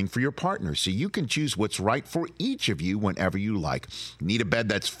same thing for your partner, so you can choose what's right for each of you whenever you like. Need a bed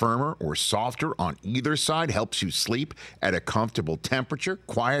that's firmer or softer on either side, helps you sleep at a comfortable temperature,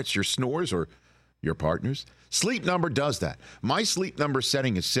 quiets your snores or your partner's? Sleep Number does that. My Sleep Number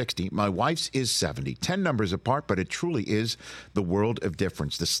setting is 60. My wife's is 70. 10 numbers apart, but it truly is the world of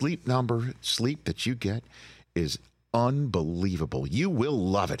difference. The Sleep Number sleep that you get is unbelievable. You will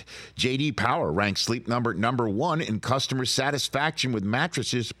love it. J.D. Power ranks Sleep Number number 1 in customer satisfaction with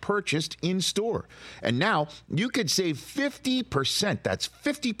mattresses purchased in store. And now you could save 50%. That's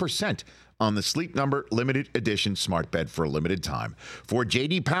 50% on the Sleep Number limited edition smart bed for a limited time. For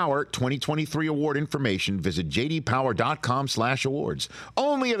J.D. Power 2023 award information, visit jdpower.com/awards.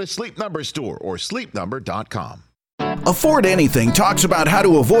 Only at a Sleep Number store or sleepnumber.com. Afford Anything talks about how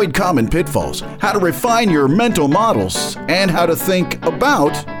to avoid common pitfalls, how to refine your mental models, and how to think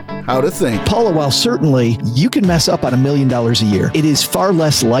about how to think. Paula, while certainly you can mess up on $1 million a year, it is far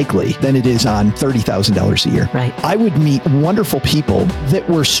less likely than it is on $30,000 a year. Right. I would meet wonderful people that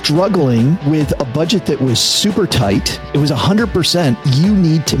were struggling with a budget that was super tight. It was 100% you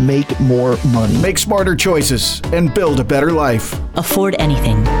need to make more money. Make smarter choices and build a better life. Afford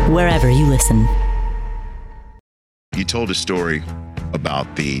Anything, wherever you listen. You told a story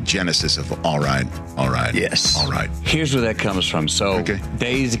about the genesis of all right. Yes. All right. Here's where that comes from. So,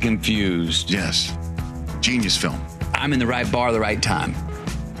 Dazed and Confused. Yes. Genius film. I'm in the right bar at the right time.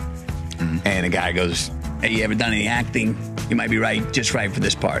 Mm-hmm. And a guy goes, hey, you ever done any acting? You might be right, just right for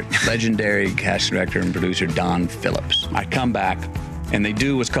this part. Legendary casting director and producer Don Phillips. I come back, and they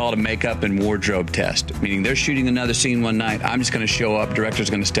do what's called a makeup and wardrobe test, meaning they're shooting another scene one night. I'm just going to show up. Director's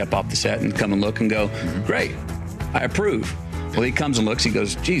going to step off the set and come and look and go, great, I approve. Well, he comes and looks. He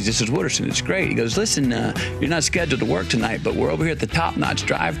goes, geez, this is Wooderson. It's great. He goes, listen, you're not scheduled to work tonight, but we're over here at the Top Notch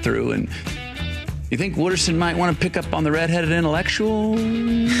drive-thru, and you think Wooderson might want to pick up on the redheaded intellectual,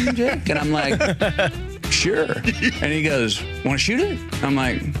 Jake? And I'm like, sure. And he goes, want to shoot it? I'm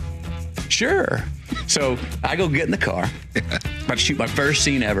like, sure. So I go get in the car. about to shoot my first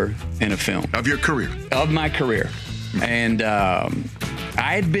scene ever in a film. Of your career? Of my career. And I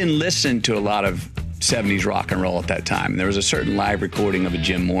had been listening to a lot of 70s rock and roll at that time. There was a certain live recording of a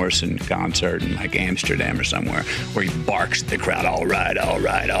Jim Morrison concert in like Amsterdam or somewhere where he barks at the crowd, all right, all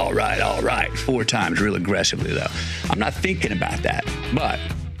right, all right, all right, 4 times, real aggressively though. I'm not thinking about that, but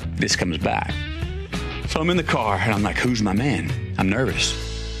this comes back. So I'm in the car and I'm like, who's my man? I'm nervous.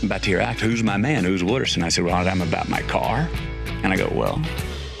 I'm about to hear act, who's my man? Who's Wooderson? I said, well, I'm about my car. And I go, well,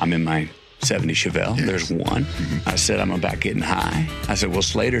 I'm in my 70 Chevelle. Yes. There's one. Mm-hmm. I said, I'm about getting high. I said, well,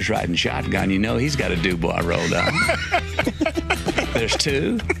 Slater's riding shotgun. You know he's got a Dubois rolled up. There's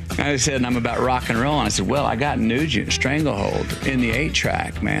 2. I said, I'm about rock and roll. And I said, well, I got Nugent Stranglehold in the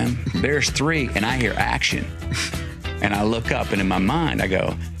 8-track, man. There's 3. And I hear action. And I look up, and in my mind, I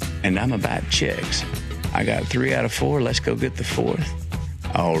go, and I'm about chicks. I got 3 out of 4. Let's go get the 4th.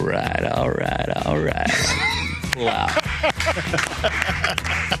 All right, all right, all right. Wow.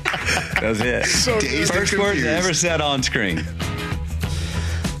 That was it. So first words I ever said on screen.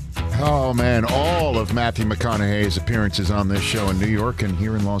 Oh, man. All of Matthew McConaughey's appearances on this show in New York and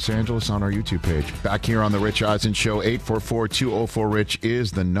here in Los Angeles on our YouTube page. Back here on The Rich Eisen Show, 844-204-RICH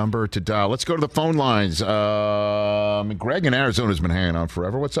is the number to dial. Let's go to the phone lines. Greg in Arizona has been hanging on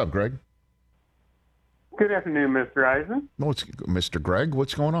forever. What's up, Greg? Good afternoon, Mr. Eisen. Mr. Greg,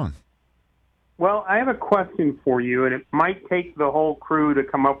 what's going on? Well, I have a question for you, and it might take the whole crew to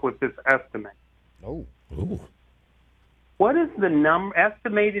come up with this estimate. Oh. Ooh. What is the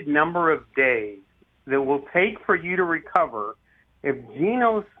estimated number of days that will take for you to recover if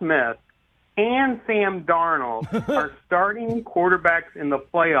Geno Smith and Sam Darnold are starting quarterbacks in the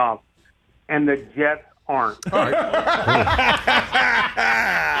playoffs and the Jets aren't? All right.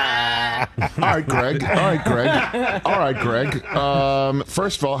 All right, Greg. All right, Greg.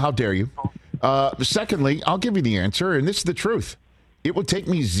 First of all, how dare you? Secondly, I'll give you the answer, and this is the truth. It will take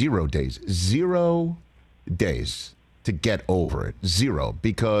me 0 days. 0 days to get over it. 0.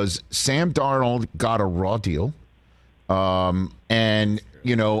 Because Sam Darnold got a raw deal. And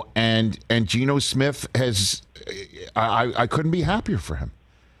Geno Smith has I couldn't be happier for him.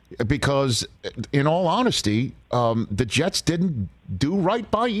 Because in all honesty, the Jets didn't do right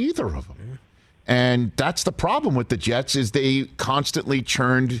by either of them. And that's the problem with the Jets is they constantly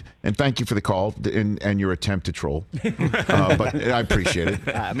churned, and thank you for the call and your attempt to troll. But I appreciate it.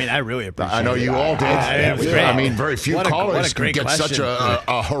 I mean, I really appreciate it. I know you all did. I mean, very few callers can get such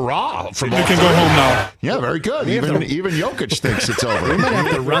a hurrah from all. You can go home now. Yeah, very good. Even Jokic thinks it's over. We might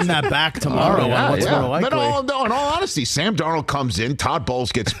have to run that back tomorrow. More likely. But in all honesty, Sam Darnold comes in, Todd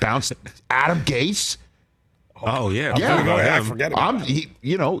Bowles gets bounced, Adam Gase. Oh, yeah. I forget about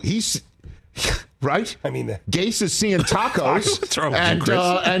he's... Right? I mean, Gase is seeing tacos,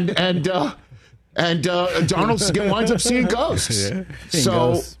 and Darnold winds up seeing ghosts.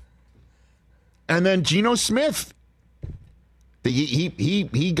 Yeah. And then Geno Smith,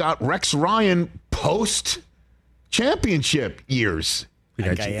 he got Rex Ryan post championship years. He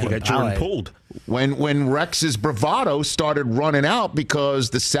got Jordan pulled when Rex's bravado started running out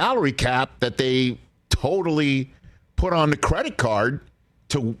because the salary cap that they totally put on the credit card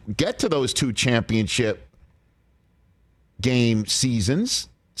to get to those 2 championship game seasons,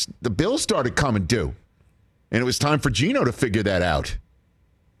 the bills started coming due. And it was time for Geno to figure that out.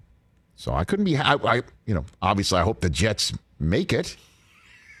 So I couldn't be, obviously I hope the Jets make it.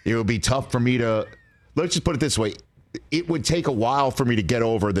 It would be tough for me to, let's just put it this way. It would take a while for me to get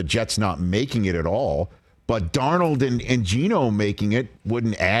over the Jets not making it at all. But Darnold and Geno making it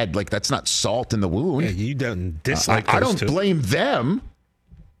wouldn't add, that's not salt in the wound. Yeah, you don't dislike I don't blame them.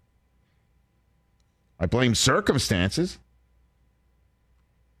 I blame circumstances.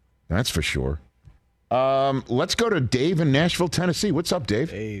 That's for sure. Let's go to Dave in Nashville, Tennessee. What's up,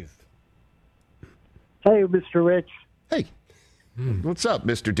 Dave? Hey, Mr. Rich. Hey. What's up,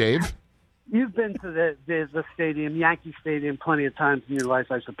 Mr. Dave? You've been to the stadium, Yankee Stadium, plenty of times in your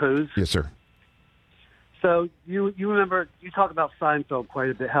life, I suppose. Yes, sir. So you remember, you talk about Seinfeld quite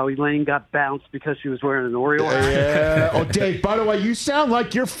a bit, how Elaine got bounced because she was wearing an Oriole hat. Yeah. Oh, Dave, by the way, you sound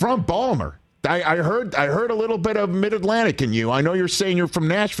like you're from Baltimore. I heard a little bit of Mid-Atlantic in you. I know you're saying you're from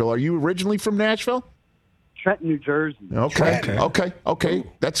Nashville. Are you originally from Nashville? Trenton, New Jersey. Okay.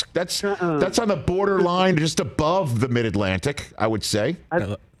 That's on the borderline, just above the Mid-Atlantic, I would say.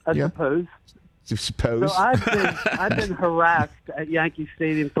 I suppose. So I've been harassed at Yankee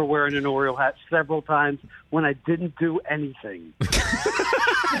Stadium for wearing an Oriole hat several times when I didn't do anything.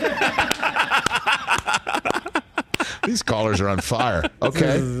 These callers are on fire.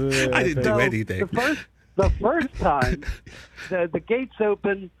 Okay. I didn't do anything. The first time, the gates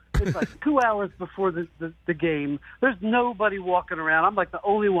open, It's like 2 hours before the game. There's nobody walking around. I'm like the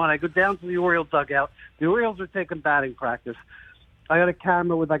only one. I go down to the Orioles dugout. The Orioles are taking batting practice. I got a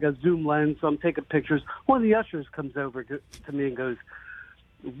camera with like a zoom lens, so I'm taking pictures. One of the ushers comes over to me and goes,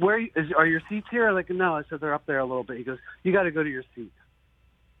 are your seats here? I'm like, no. I said, they're up there a little bit. He goes, you got to go to your seat.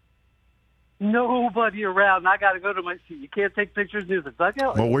 Nobody around. I got to go to my seat. You can't take pictures near the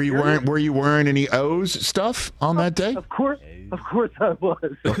dugout. Well, were you wearing any O's stuff on that day? Of course I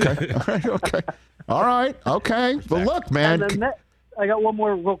was. Okay. All right. Okay. Well, look, man. And then I got one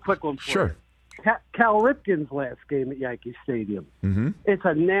more real quick one for you. Sure. Cal Ripken's last game at Yankee Stadium. Mm-hmm. It's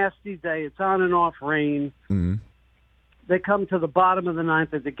a nasty day. It's on and off rain. Mm-hmm. They come to the bottom of the ninth.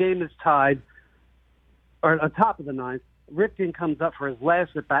 The game is tied, or on top of the ninth. Ripken comes up for his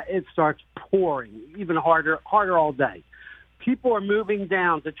last at bat. It starts pouring, even harder all day. People are moving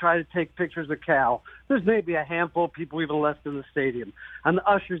down to try to take pictures of Cal. There's maybe a handful of people even left in the stadium. And the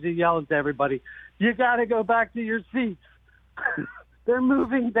ushers are yelling to everybody, you got to go back to your seats. They're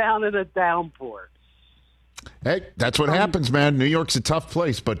moving down in a downpour. Hey, that's what happens, man. New York's a tough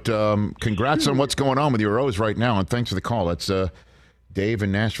place, but congrats on what's going on with your O's right now, and thanks for the call. That's Dave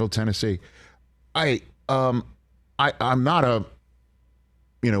in Nashville, Tennessee. I'm not a,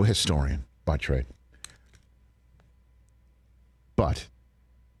 historian by trade. But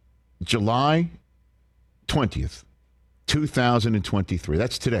July 20th, 2023.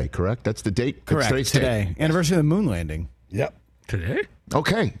 That's today, correct? That's the date? Correct. Today. Date. Anniversary of the moon landing. Yep. Today?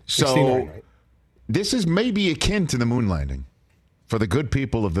 Okay. So this is maybe akin to the moon landing for the good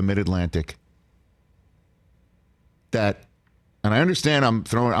people of the Mid-Atlantic. And I understand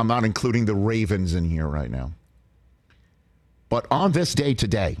I'm not including the Ravens in here right now. But on this day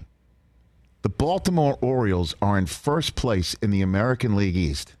today, the Baltimore Orioles are in first place in the American League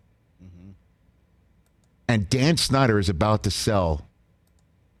East. Mm-hmm. And Dan Snyder is about to sell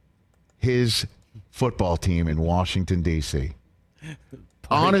his football team in Washington, D.C.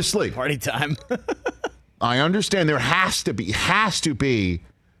 Honestly. Party time. I understand there has to be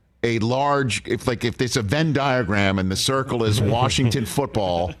a large, if there's a Venn diagram and the circle is Washington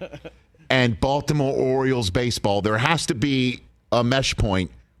football and Baltimore Orioles baseball, there has to be a mesh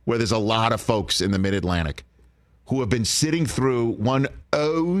point where there's a lot of folks in the Mid-Atlantic who have been sitting through one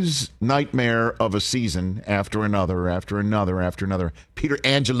O's nightmare of a season after another, after another, after another. Peter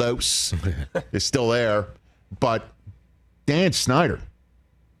Angelos is still there, but Dan Snyder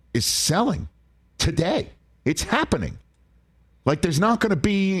is selling today. It's happening. Like there's not going to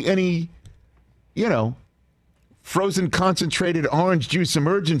be any, frozen concentrated orange juice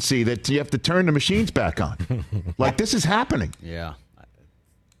emergency that you have to turn the machines back on. Like this is happening. Yeah.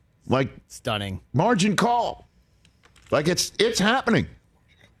 Like stunning. Margin call. Like it's happening.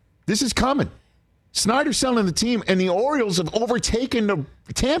 This is coming. Snyder's selling the team, and the Orioles have overtaken the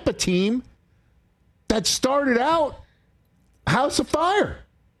Tampa team that started out House of Fire.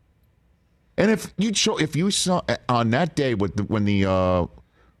 And if you saw on that day when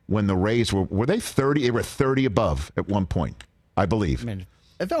the Rays were they 30? They were 30 above at one point, I believe.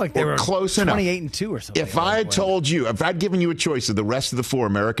 I felt like they were close 28-2 or something. If I had told you, if I'd given you a choice of the rest of the four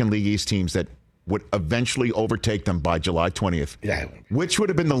American League East teams that would eventually overtake them by July 20th, which would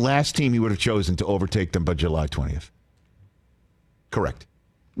have been the last team you would have chosen to overtake them by July 20th? Correct.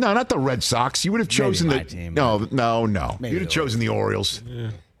 No, not the Red Sox. You would have chosen team. No. You'd have chosen the Orioles.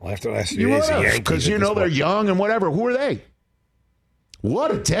 Yeah. Well, after last few days, because they're young and whatever. Who are they?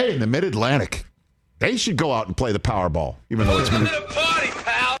 What a day in the Mid-Atlantic. They should go out and play the Powerball, even though it's been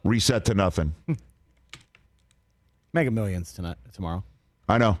reset to nothing. Mega Millions tomorrow.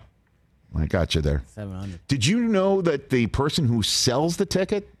 I know. I got you there. 700. Did you know that the person who sells the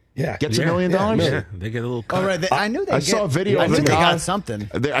ticket gets $1 million? Yeah, they get a little cut. Oh, right. I knew they saw a video of the guy. Got something.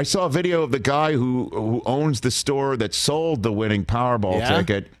 I saw a video of the guy who owns the store that sold the winning Powerball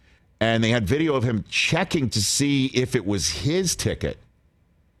ticket, and they had video of him checking to see if it was his ticket.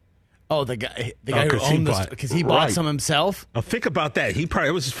 Oh, the guy who owned this because he bought some himself. Oh, think about that.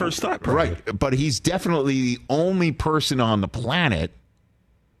 It was his first thought. Right, but he's definitely the only person on the planet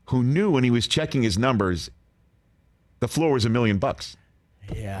who knew when he was checking his numbers, the floor was $1 million.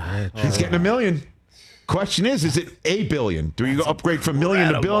 Yeah, he's getting $1 million. Question is it $1 billion? Do you upgrade from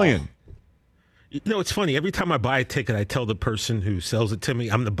million to billion? It's funny. Every time I buy a ticket, I tell the person who sells it to me,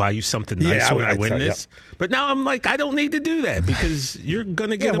 I'm going to buy you something nice when I win this. But now I'm like, I don't need to do that because you're going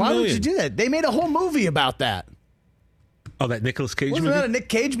to get $1 million. Why would you do that? They made a whole movie about that. Oh, that Nicolas Cage movie? Wasn't that a Nick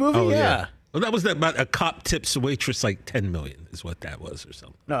Cage movie? Oh, yeah. Well, that was about a cop tips a waitress like $10 million is what that was or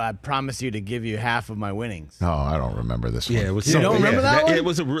something. No, I promise you to give you half of my winnings. Oh, I don't remember this one. Yeah, it was you don't remember that one? It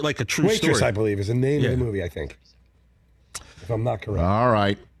was like a true Waitress, story. I believe, is the name of the movie, I think. If I'm not correct. All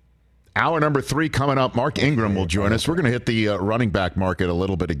right. Hour number 3 coming up. Mark Ingram will join us. We're going to hit the running back market a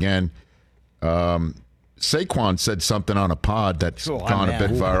little bit again. Saquon said something on a pod that's gone a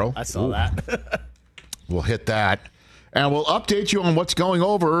bit viral. I saw that. We'll hit that. And we'll update you on what's going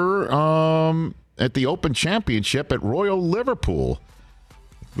over at the Open Championship at Royal Liverpool.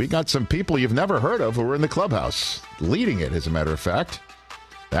 We got some people you've never heard of who are in the clubhouse, leading it, as a matter of fact.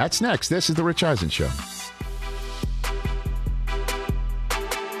 That's next. This is The Rich Eisen Show.